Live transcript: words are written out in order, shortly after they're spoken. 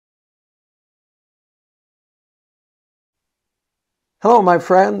Hello, my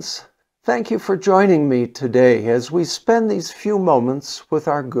friends. Thank you for joining me today as we spend these few moments with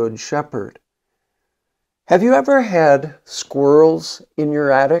our Good Shepherd. Have you ever had squirrels in your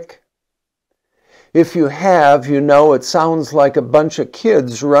attic? If you have, you know it sounds like a bunch of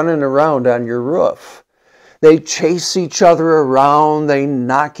kids running around on your roof. They chase each other around, they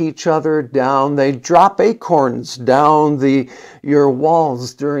knock each other down, they drop acorns down your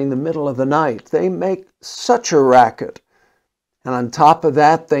walls during the middle of the night. They make such a racket. And on top of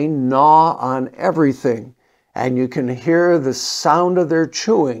that, they gnaw on everything, and you can hear the sound of their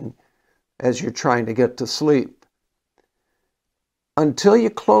chewing as you're trying to get to sleep. Until you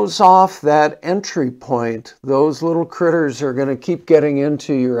close off that entry point, those little critters are going to keep getting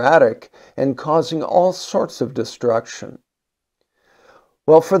into your attic and causing all sorts of destruction.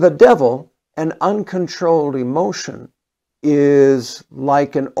 Well, for the devil, an uncontrolled emotion is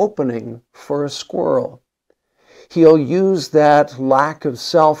like an opening for a squirrel. He'll use that lack of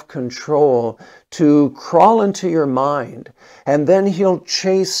self-control to crawl into your mind, and then he'll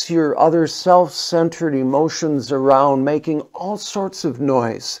chase your other self-centered emotions around, making all sorts of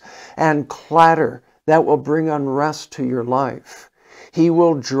noise and clatter that will bring unrest to your life. He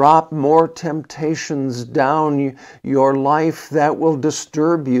will drop more temptations down your life that will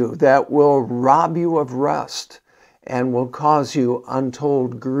disturb you, that will rob you of rest, and will cause you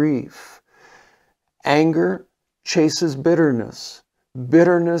untold grief. Anger chases bitterness.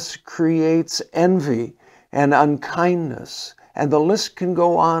 Bitterness creates envy and unkindness, and the list can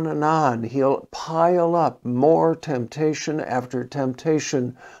go on and on. He'll pile up more temptation after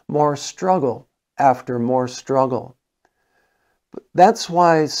temptation, more struggle after more struggle. That's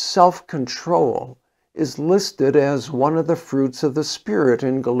why self-control is listed as one of the fruits of the Spirit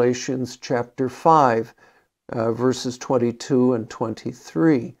in Galatians chapter 5, verses 22 and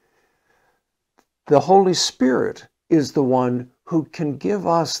 23. The Holy Spirit is the one who can give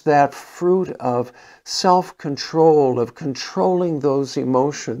us that fruit of self-control, of controlling those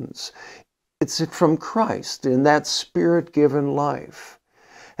emotions. It's from Christ in that Spirit-given life.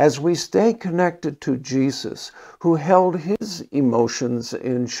 As we stay connected to Jesus, who held his emotions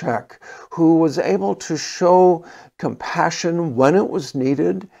in check, who was able to show compassion when it was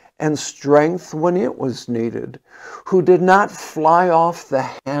needed and strength when it was needed, who did not fly off the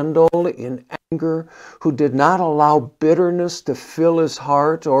handle in anger, who did not allow bitterness to fill his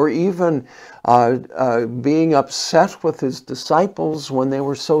heart, or even being upset with his disciples when they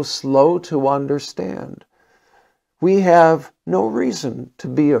were so slow to understand. We have no reason to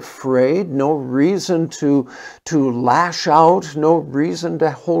be afraid, no reason to lash out, no reason to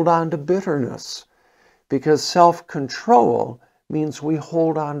hold on to bitterness, because self-control means we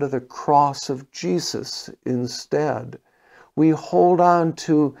hold on to the cross of Jesus instead. We hold on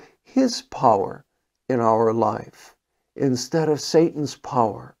to his power in our life instead of Satan's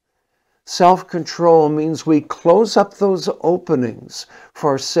power. Self-control means we close up those openings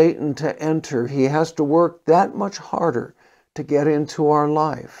for Satan to enter. He has to work that much harder to get into our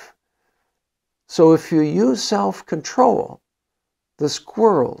life. So if you use self-control, the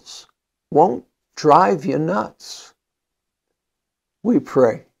squirrels won't drive you nuts. We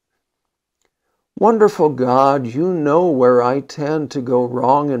pray. Wonderful God, you know where I tend to go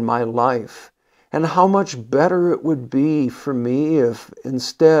wrong in my life, and how much better it would be for me if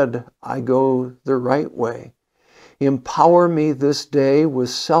instead I go the right way. Empower me this day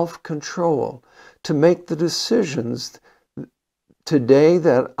with self-control to make the decisions today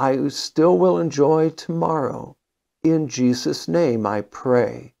that I still will enjoy tomorrow. In Jesus' name I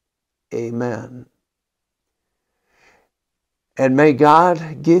pray. Amen. And may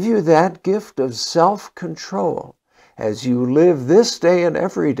God give you that gift of self-control as you live this day and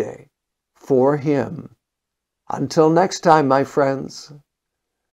every day for him. Until next time, my friends.